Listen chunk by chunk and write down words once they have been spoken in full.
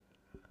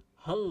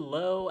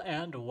Hello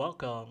and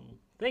welcome.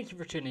 Thank you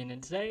for tuning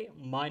in today.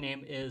 My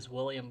name is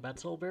William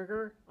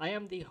Betzelberger. I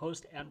am the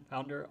host and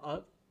founder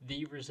of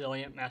the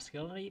Resilient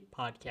Masculinity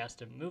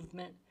podcast and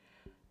movement.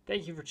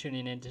 Thank you for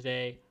tuning in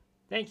today.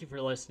 Thank you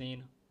for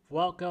listening.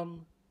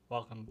 Welcome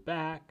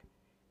back,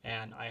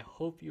 and I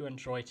hope you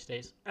enjoy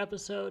today's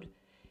episode.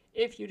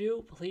 If you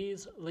do,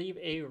 please leave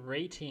a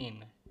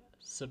rating,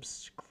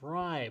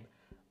 subscribe,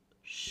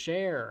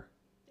 share,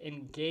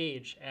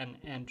 engage,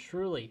 and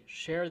truly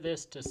share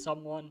this to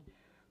someone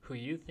who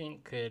you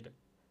think could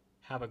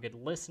have a good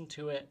listen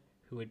to it,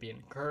 who would be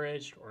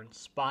encouraged or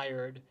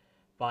inspired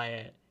by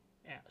it,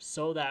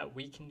 so that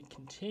we can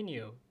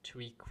continue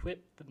to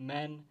equip the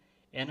men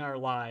in our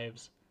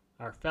lives,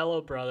 our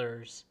fellow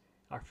brothers,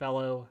 our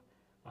fellow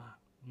uh,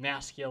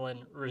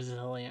 masculine,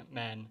 resilient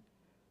men,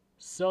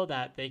 so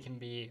that they can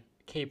be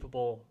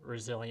capable,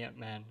 resilient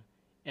men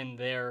in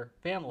their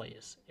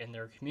families, in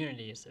their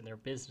communities, in their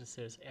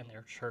businesses, and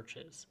their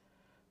churches.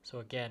 So,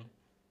 again,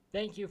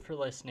 thank you for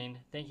listening.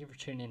 Thank you for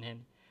tuning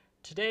in.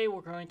 Today,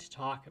 we're going to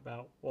talk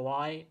about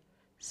why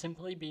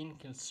simply being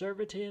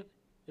conservative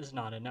is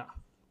not enough.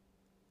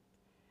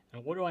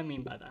 And what do I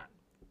mean by that?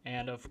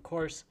 And of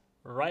course,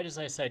 right as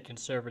I said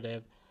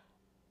conservative,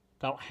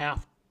 about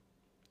half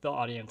the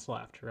audience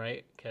left,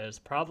 right? Because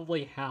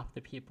probably half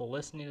the people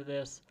listening to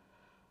this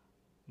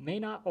may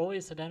not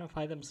always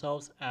identify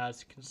themselves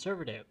as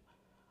conservative.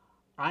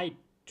 I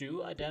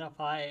do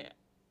identify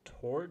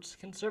towards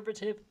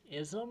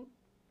conservatism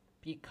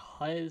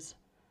because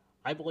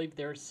I believe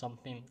there's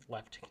something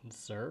left to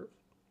conserve.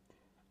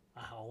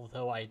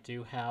 Although I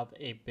do have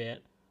a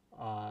bit,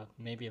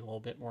 maybe a little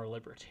bit more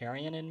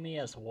libertarian in me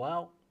as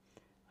well.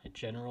 I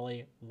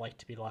generally like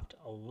to be left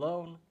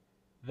alone.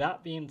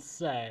 That being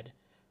said,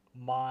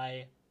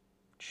 my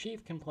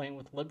chief complaint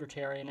with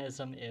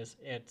libertarianism is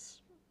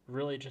it's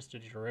really just a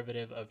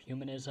derivative of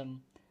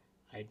humanism.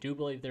 I do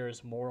believe there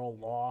is moral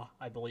law.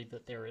 I believe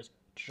that there is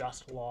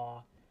just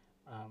law.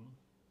 Um,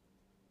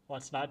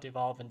 let's not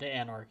devolve into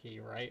anarchy,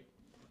 right?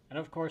 And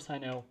of course, I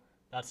know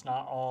that's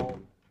not all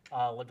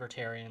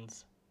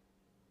libertarians.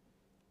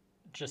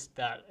 Just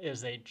that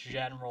is a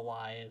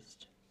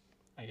generalized,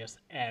 I guess,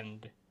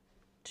 end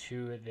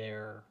to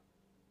their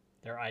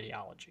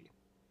ideology.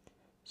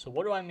 So,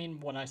 what do I mean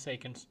when I say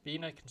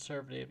being a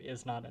conservative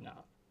is not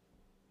enough?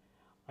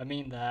 I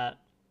mean that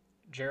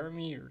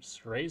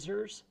Jeremy's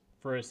razors,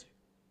 for as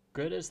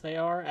good as they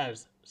are,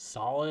 as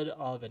solid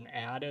of an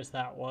ad as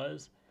that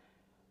was,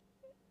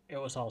 it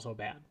was also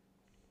bad.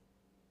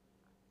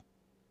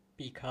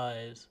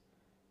 Because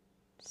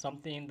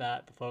something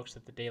that the folks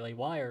at the Daily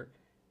Wire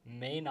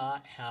may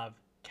not have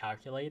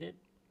calculated,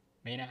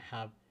 may not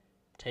have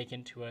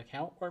taken into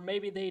account, or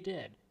maybe they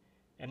did.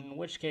 And in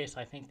which case,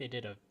 I think they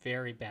did a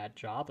very bad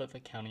job of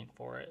accounting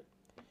for it,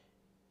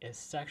 is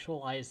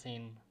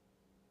sexualizing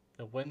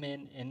the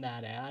women in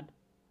that ad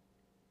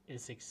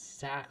is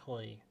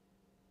exactly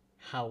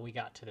how we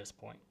got to this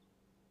point.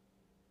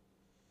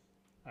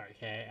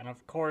 Okay, and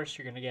of course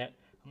you're gonna get,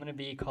 I'm gonna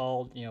be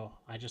called,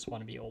 I just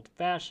want to be old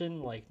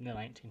fashioned, like in the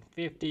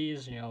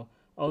 1950s,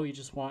 oh, you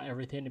just want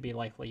everything to be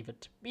like Leave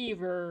It to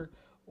Beaver,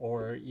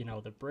 or,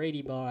 the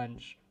Brady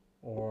Bunch,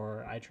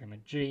 or I Dream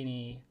of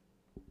Jeannie,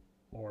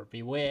 or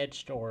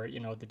Bewitched, or,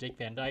 the Dick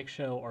Van Dyke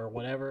Show, or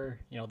whatever,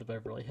 the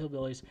Beverly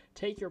Hillbillies.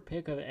 Take your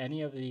pick of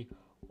any of the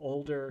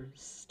older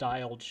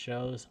styled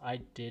shows. I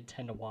did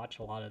tend to watch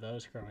a lot of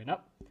those growing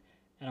up,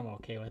 and I'm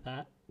okay with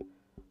that.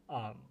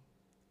 Um,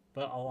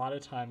 but a lot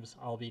of times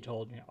I'll be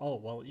told, oh,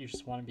 well, you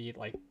just want to be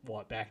like,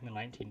 what, back in the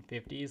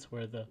 1950s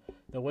where the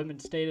women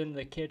stayed in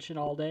the kitchen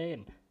all day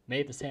and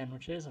made the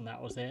sandwiches and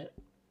that was it?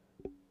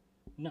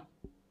 No.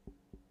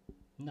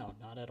 No,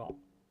 not at all.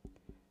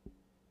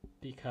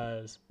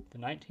 Because the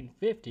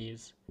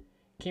 1950s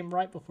came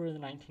right before the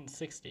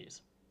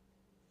 1960s.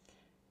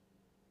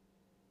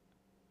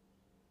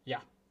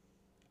 Yeah,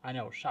 I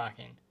know,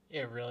 shocking.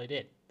 It really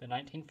did. The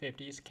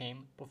 1950s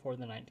came before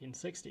the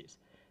 1960s.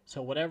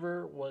 So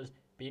whatever was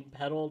being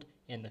peddled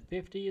in the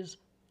 50s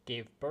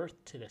gave birth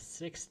to the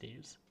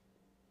 60s.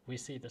 We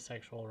see the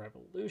sexual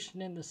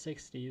revolution in the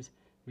 60s.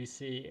 We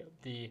see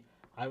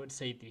I would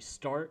say, the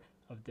start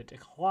of the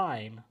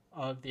decline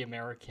of the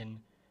American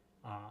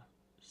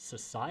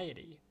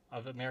society,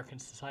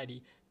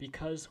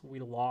 because we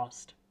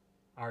lost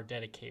our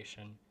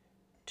dedication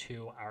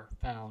to our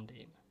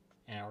founding.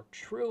 And our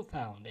true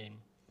founding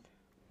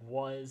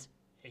was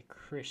a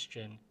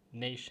Christian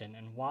nation.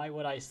 And why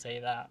would I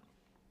say that?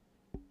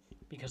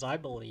 Because I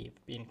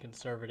believe being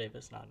conservative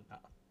is not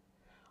enough.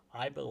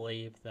 I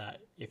believe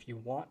that if you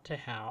want to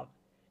have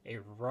a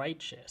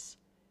righteous,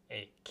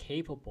 a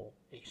capable,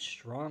 a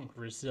strong,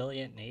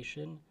 resilient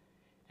nation,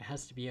 it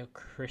has to be a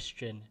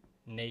Christian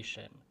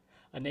nation.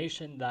 A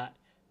nation that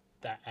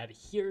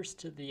adheres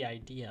to the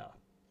idea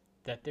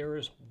that there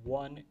is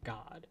one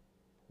God,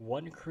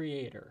 one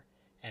creator,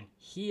 and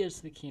he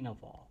is the king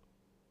of all.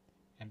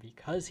 And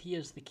because he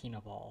is the king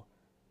of all,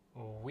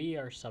 we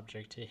are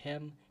subject to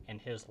him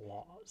and his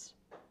laws.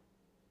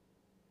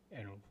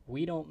 And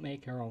we don't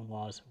make our own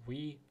laws,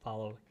 we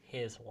follow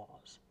his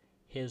laws,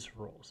 his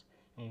rules.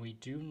 and we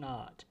do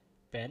not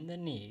bend the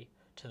knee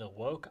to the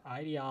woke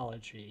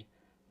ideology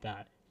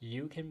that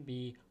you can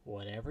be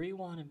whatever you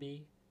want to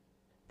be,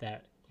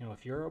 that,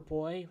 if you're a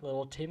boy,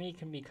 little Timmy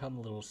can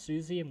become little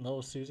Susie, and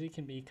little Susie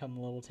can become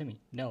little Timmy.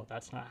 No,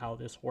 that's not how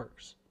this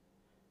works.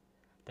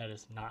 That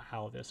is not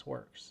how this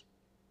works.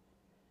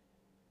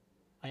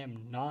 I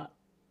am not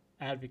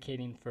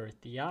advocating for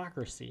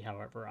theocracy,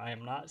 however. I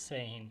am not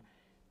saying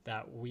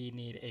that we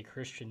need a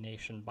Christian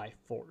nation by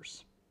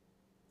force.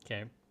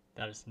 Okay?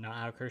 That is not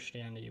how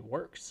Christianity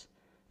works.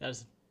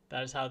 That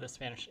is how the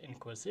Spanish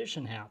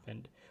Inquisition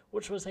happened,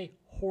 which was a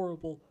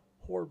horrible,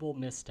 horrible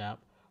misstep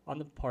on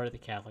the part of the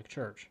Catholic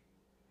Church.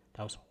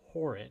 That was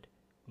horrid.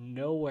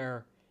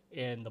 Nowhere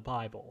in the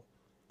Bible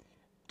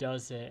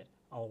does it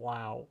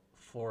allow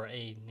for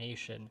a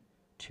nation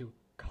to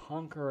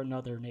conquer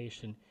another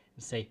nation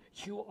and say,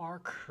 you are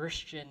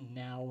Christian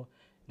now.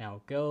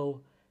 Now go,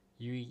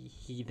 you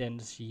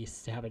heathens, ye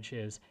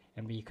savages,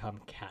 and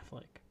become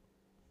Catholic.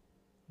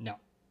 No,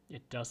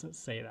 it doesn't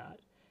say that.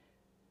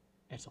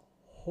 It's a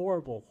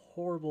horrible,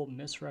 horrible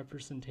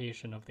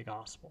misrepresentation of the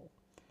gospel.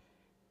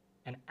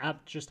 And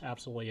just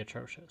absolutely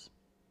atrocious.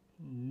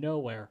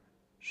 Nowhere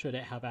should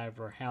it have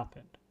ever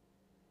happened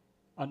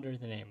under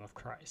the name of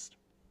Christ.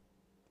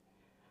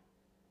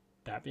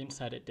 That being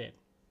said, it did.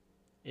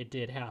 It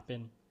did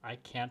happen. I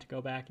can't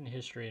go back in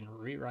history and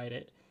rewrite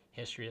it.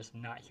 History is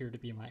not here to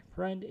be my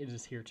friend. It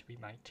is here to be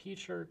my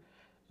teacher.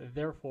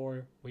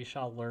 Therefore, we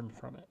shall learn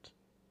from it.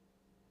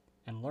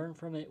 And learn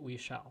from it we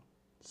shall.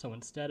 So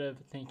instead of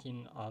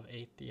thinking of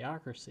a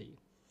theocracy,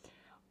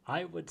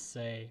 I would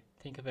say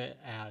think of it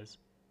as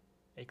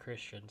a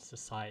Christian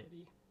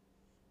society.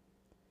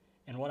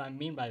 And what I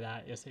mean by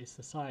that is a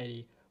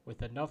society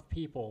with enough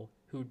people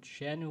who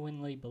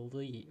genuinely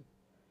believe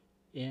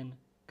in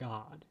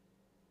God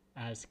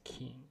as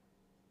king.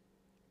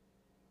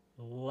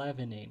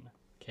 Leavening.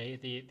 Okay,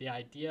 the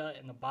idea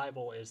in the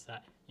Bible is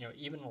that,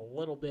 even a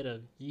little bit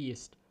of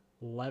yeast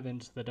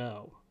leavens the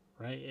dough,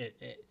 right?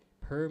 It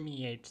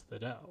permeates the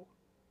dough,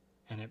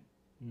 and it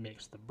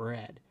makes the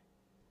bread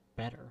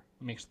better.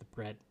 It makes the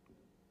bread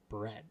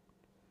bread.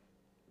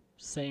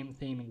 Same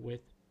thing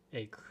with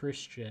a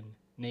Christian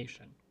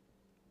nation.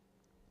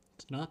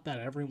 It's not that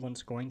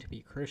everyone's going to be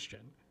Christian,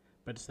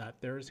 but it's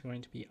that there is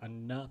going to be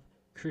enough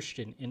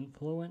Christian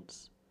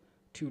influence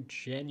to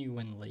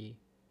genuinely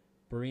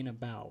bring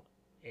about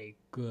a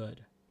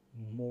good,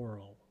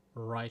 moral,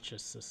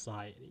 righteous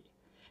society.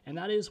 And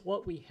that is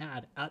what we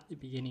had at the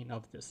beginning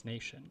of this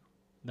nation.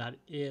 That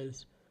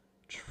is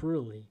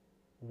truly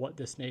what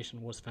this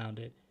nation was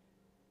founded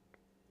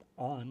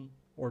on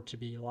or to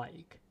be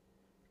like.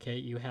 Okay,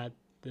 you had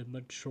the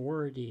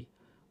majority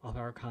of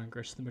our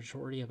Congress, the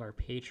majority of our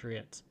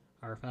patriots,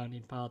 our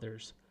founding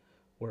fathers,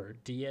 were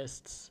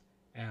deists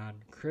and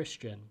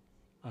Christian.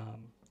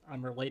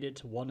 I'm related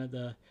to one of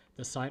the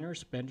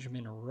signers,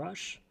 Benjamin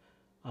Rush,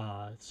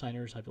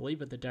 signers, I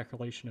believe, of the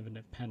Declaration of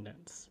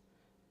Independence.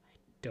 I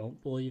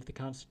don't believe the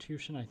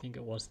Constitution. I think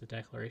it was the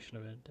Declaration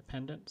of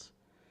Independence.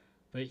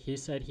 But he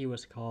said he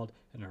was called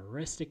an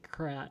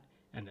aristocrat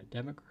and a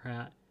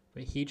Democrat,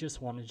 but he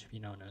just wanted to be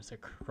known as a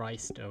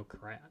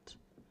Christocrat.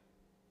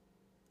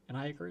 And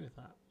I agree with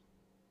that.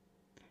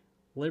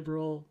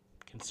 Liberal,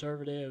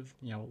 conservative,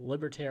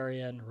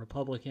 libertarian,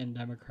 Republican,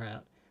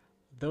 Democrat,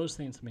 those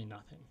things mean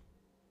nothing.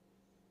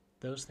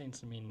 Those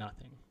things mean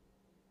nothing.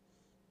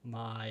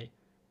 My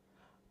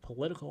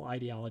political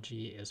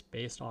ideology is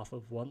based off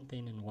of one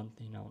thing and one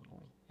thing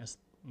only,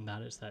 and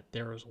that is that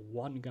there is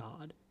one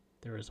God,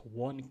 there is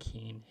one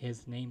King,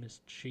 his name is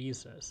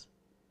Jesus,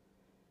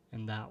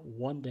 and that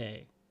one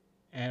day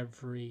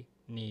every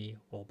knee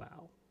will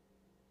bow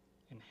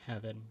in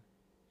heaven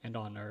and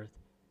on earth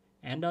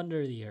and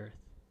under the earth.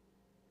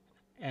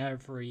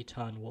 Every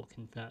tongue will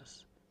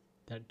confess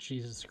that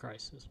Jesus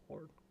Christ is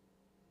Lord.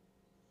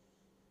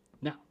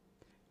 Now,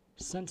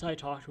 since I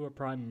talk to a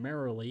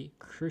primarily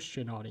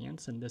Christian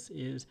audience, and this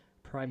is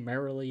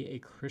primarily a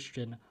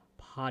Christian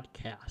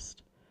podcast,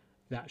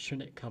 that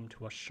shouldn't come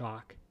to a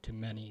shock to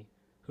many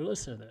who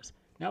listen to this.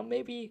 Now,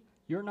 maybe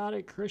you're not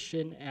a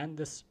Christian and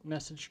this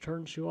message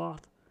turns you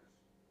off.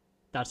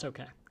 That's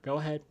okay. Go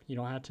ahead. You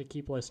don't have to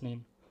keep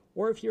listening.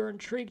 Or if you're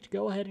intrigued,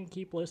 go ahead and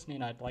keep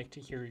listening. I'd like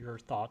to hear your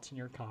thoughts and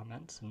your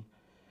comments and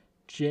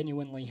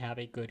genuinely have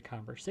a good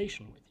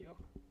conversation with you.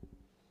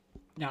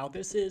 Now,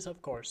 this is,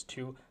 of course,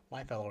 to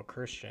my fellow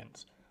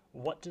Christians.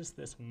 What does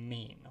this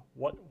mean?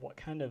 What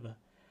kind of,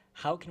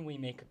 how can we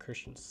make a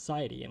Christian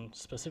society? And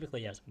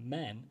specifically as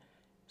men,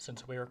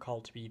 since we are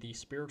called to be the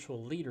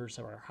spiritual leaders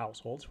of our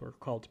households, we're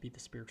called to be the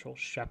spiritual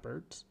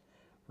shepherds,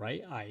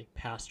 right? I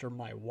pastor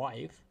my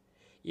wife.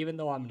 Even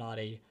though I'm not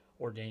a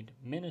ordained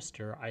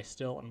minister, I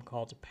still am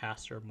called to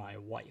pastor my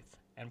wife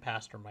and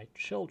pastor my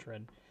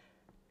children,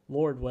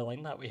 Lord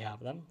willing that we have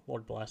them.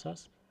 Lord bless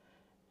us.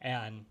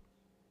 And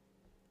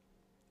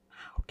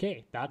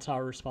okay, that's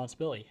our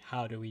responsibility.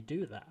 How do we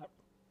do that?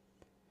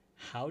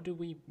 How do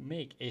we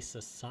make a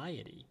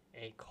society,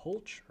 a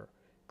culture,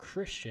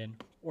 Christian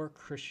or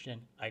Christian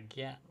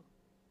again?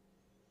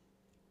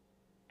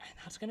 And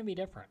that's going to be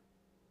different.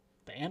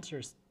 The answer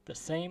is the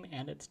same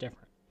and it's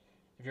different.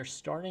 If you're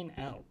starting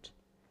out,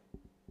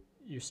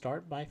 you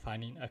start by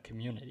finding a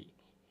community,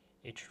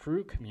 a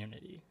true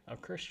community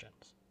of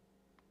Christians.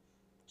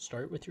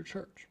 Start with your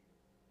church.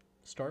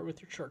 Start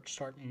with your church.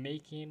 Start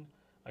making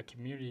a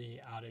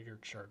community out of your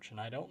church. And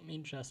I don't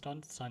mean just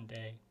on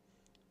Sunday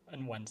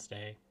and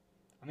Wednesday.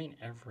 I mean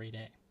every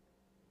day.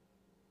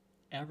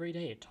 Every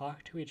day,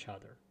 talk to each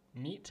other,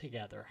 meet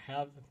together,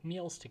 have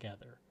meals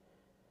together,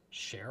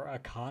 share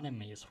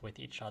economies with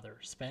each other,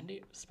 spend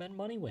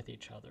money with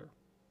each other.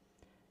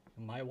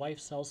 My wife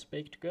sells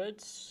baked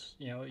goods,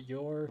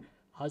 your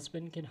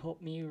husband can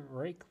help me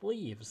rake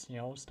leaves,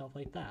 stuff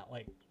like that.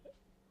 Like,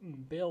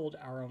 build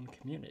our own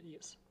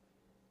communities.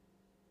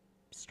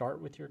 Start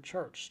with your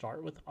church.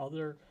 Start with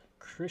other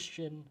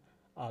Christian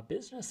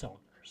business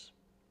owners.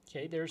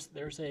 Okay,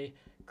 there's a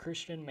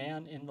Christian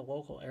man in the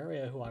local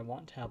area who I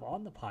want to have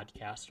on the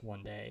podcast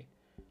one day.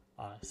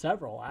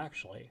 Several,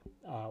 actually.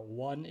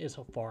 One is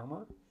a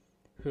farmer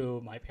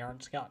who my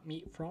parents got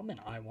meat from, and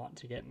I want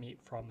to get meat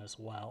from as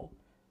well.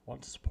 I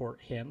want to support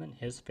him and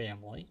his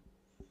family.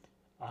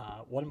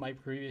 One of my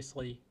previous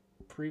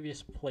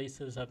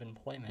places of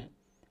employment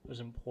was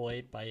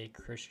employed by a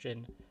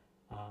Christian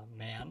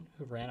man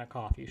who ran a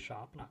coffee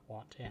shop, and I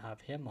want to have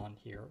him on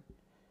here.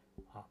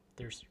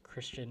 There's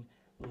Christian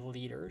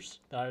leaders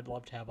that I'd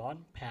love to have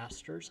on,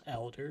 pastors,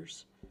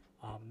 elders,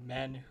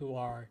 men who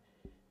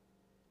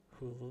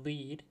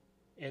lead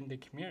in the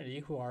community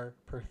who are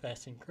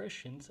professing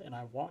Christians, and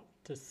I want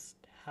to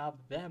have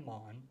them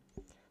on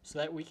so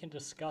that we can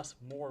discuss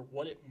more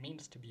what it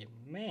means to be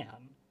a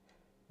man.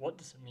 What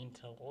does it mean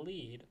to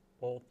lead,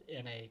 both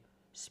in a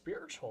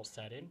spiritual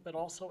setting, but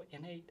also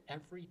in a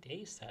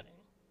everyday setting?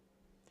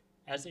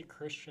 As a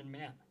Christian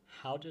man,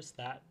 how does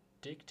that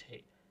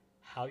dictate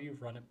how you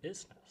run a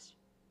business?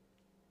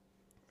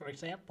 For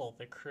example,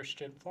 the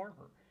Christian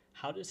farmer,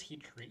 how does he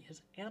treat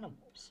his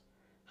animals?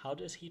 How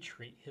does he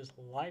treat his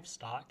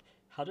livestock?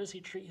 How does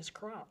he treat his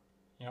crop?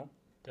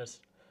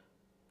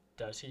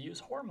 Does he use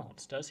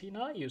hormones? Does he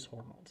not use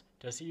hormones?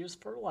 Does he use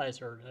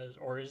fertilizer,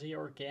 or is he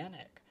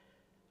organic?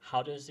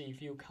 How does he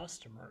view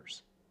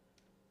customers?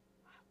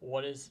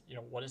 What is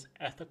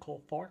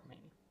ethical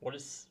farming? What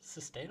is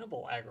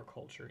sustainable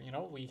agriculture?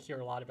 We hear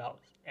a lot about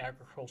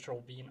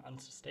agricultural being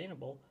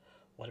unsustainable.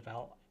 What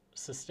about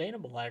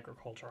sustainable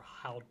agriculture?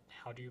 How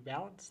do you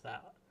balance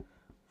that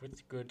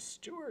with good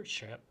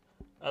stewardship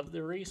of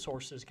the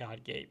resources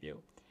God gave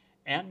you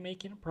and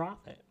making a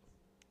profit?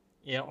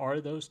 Are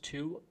those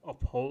two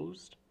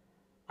opposed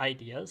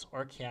ideas,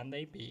 or can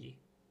they be,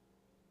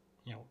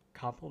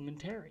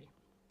 complementary?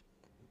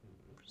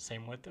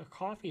 Same with a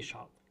coffee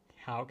shop.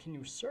 How can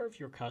you serve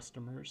your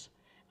customers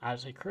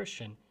as a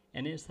Christian?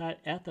 And is that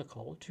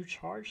ethical to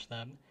charge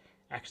them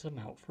X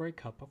amount for a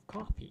cup of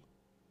coffee?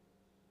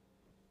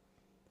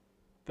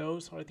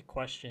 Those are the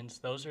questions.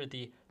 Those are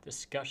the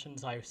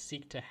discussions I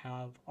seek to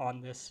have on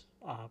this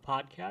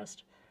podcast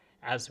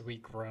as we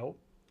grow,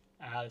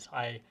 as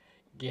I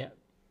get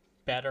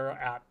better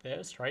at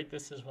this, right?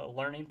 This is a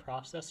learning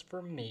process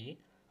for me.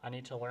 I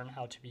need to learn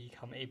how to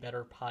become a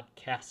better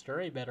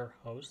podcaster, a better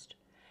host.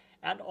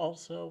 And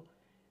also,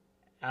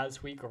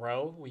 as we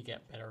grow, we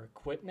get better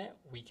equipment,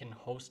 we can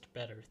host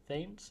better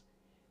things.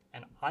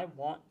 And I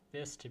want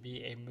this to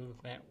be a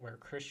movement where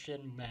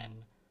Christian men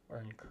are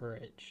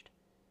encouraged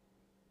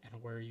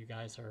and where you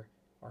guys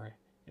are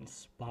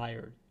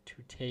inspired to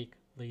take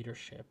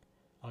leadership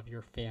of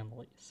your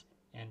families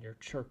and your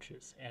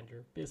churches and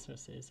your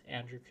businesses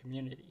and your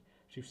community,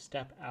 to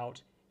step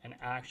out and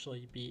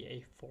actually be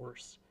a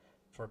force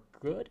for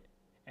good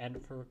and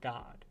for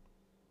God.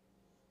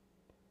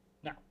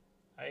 Now,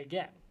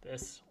 again,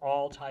 this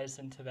all ties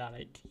into that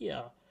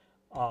idea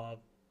of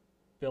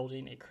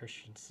building a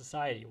Christian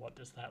society. What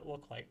does that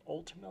look like?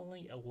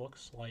 Ultimately, it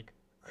looks like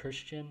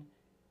Christian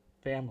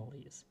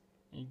families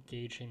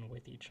engaging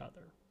with each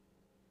other.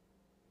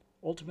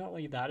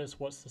 Ultimately, that is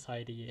what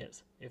society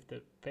is. If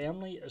the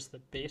family is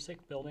the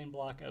basic building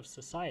block of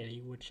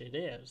society, which it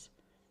is,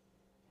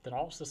 then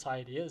all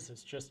society is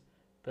just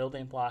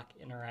building block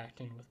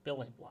interacting with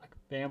building block,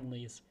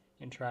 families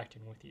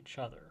interacting with each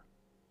other.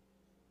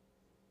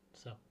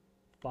 So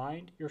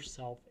find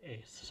yourself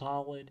a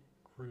solid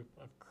group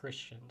of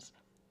Christians,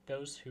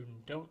 those who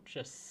don't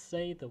just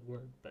say the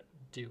word but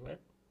do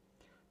it,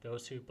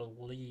 those who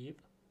believe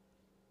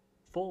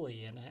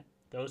fully in it,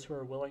 those who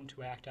are willing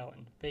to act out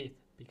in faith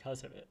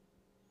because of it.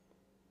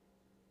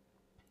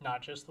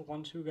 Not just the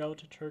ones who go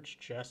to church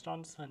just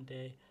on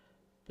Sunday,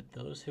 but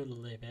those who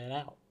live it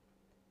out.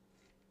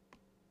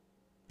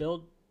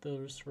 Build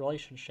those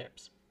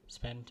relationships.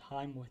 Spend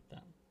time with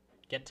them.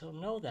 Get to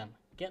know them.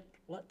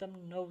 Let them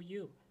know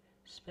you.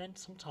 Spend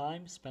some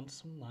time, spend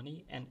some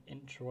money, and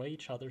enjoy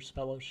each other's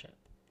fellowship.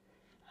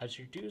 As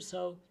you do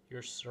so,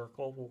 your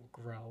circle will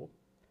grow,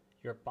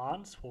 your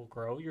bonds will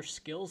grow, your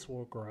skills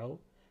will grow,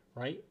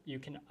 right? You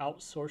can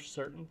outsource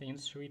certain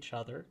things to each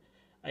other.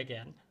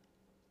 Again,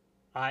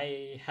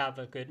 I have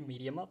a good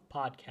medium of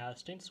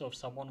podcasting, so if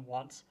someone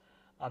wants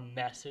a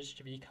message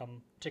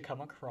to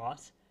come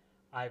across,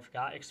 I've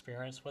got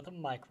experience with a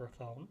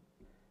microphone.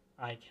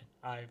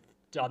 I've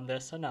done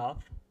this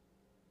enough.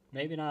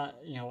 Maybe not,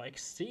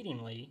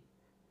 exceedingly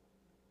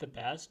the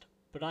best,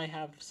 but I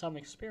have some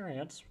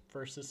experience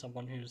versus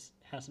someone who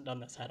hasn't done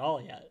this at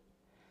all yet.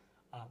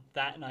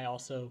 That, and I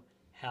also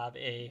have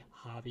a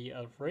hobby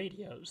of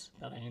radios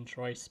that I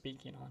enjoy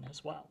speaking on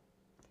as well.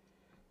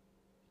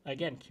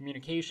 Again,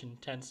 communication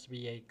tends to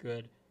be a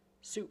good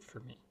suit for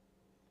me.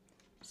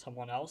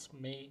 Someone else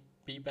may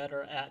be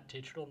better at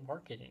digital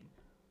marketing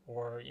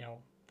or,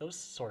 those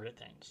sort of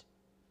things.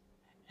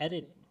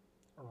 Editing,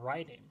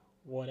 writing,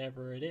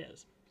 whatever it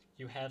is.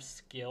 You have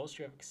skills,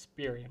 you have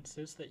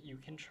experiences that you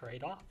can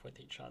trade off with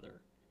each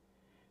other.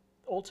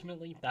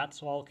 Ultimately,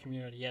 that's all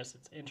community is.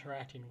 It's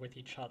interacting with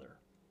each other.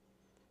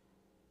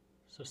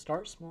 So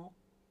start small.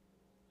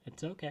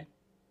 It's okay.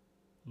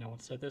 No one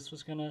said this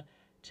was going to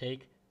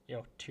take,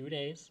 2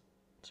 days.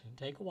 It's going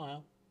to take a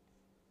while.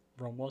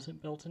 Rome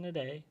wasn't built in a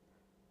day.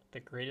 The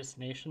greatest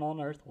nation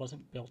on earth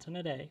wasn't built in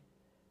a day.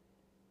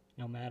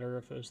 No matter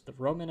if it was the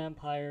Roman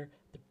Empire,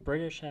 the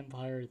British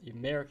Empire, the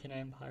American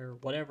Empire,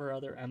 whatever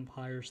other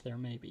empires there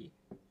may be.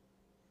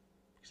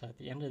 Because at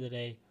the end of the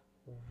day,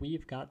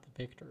 we've got the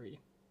victory.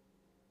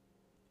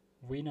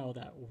 We know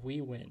that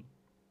we win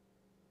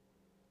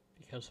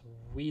because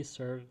we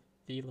serve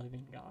the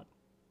living God.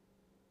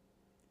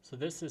 So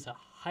this is a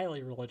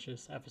highly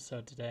religious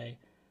episode today.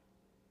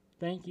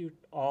 Thank you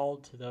all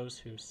to those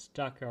who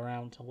stuck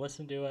around to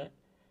listen to it,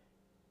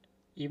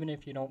 even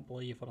if you don't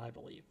believe what I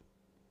believe.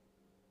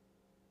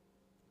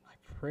 I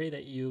pray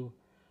that you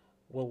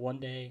will one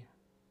day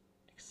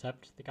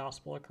accept the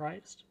gospel of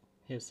Christ,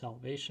 his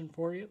salvation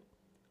for you.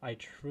 I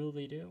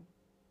truly do.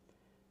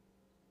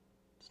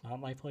 It's not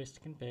my place to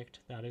convict.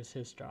 That is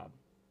his job.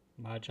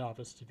 My job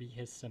is to be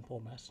his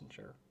simple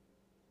messenger.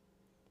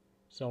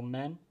 So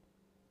men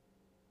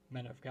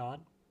of God,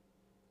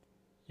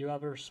 you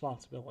have a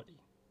responsibility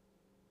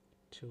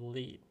to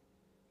lead,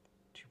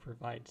 to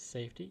provide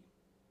safety,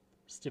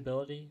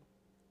 stability,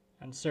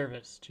 and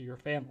service to your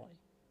family,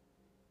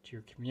 to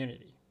your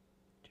community,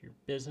 to your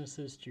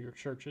businesses, to your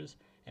churches,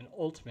 and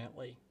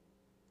ultimately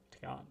to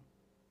God.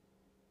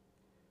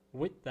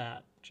 With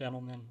that,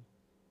 gentlemen,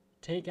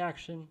 take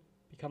action,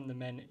 become the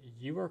men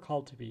you are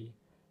called to be,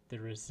 the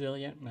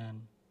resilient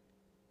men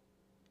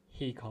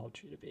he called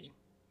you to be.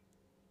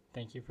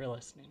 Thank you for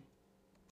listening.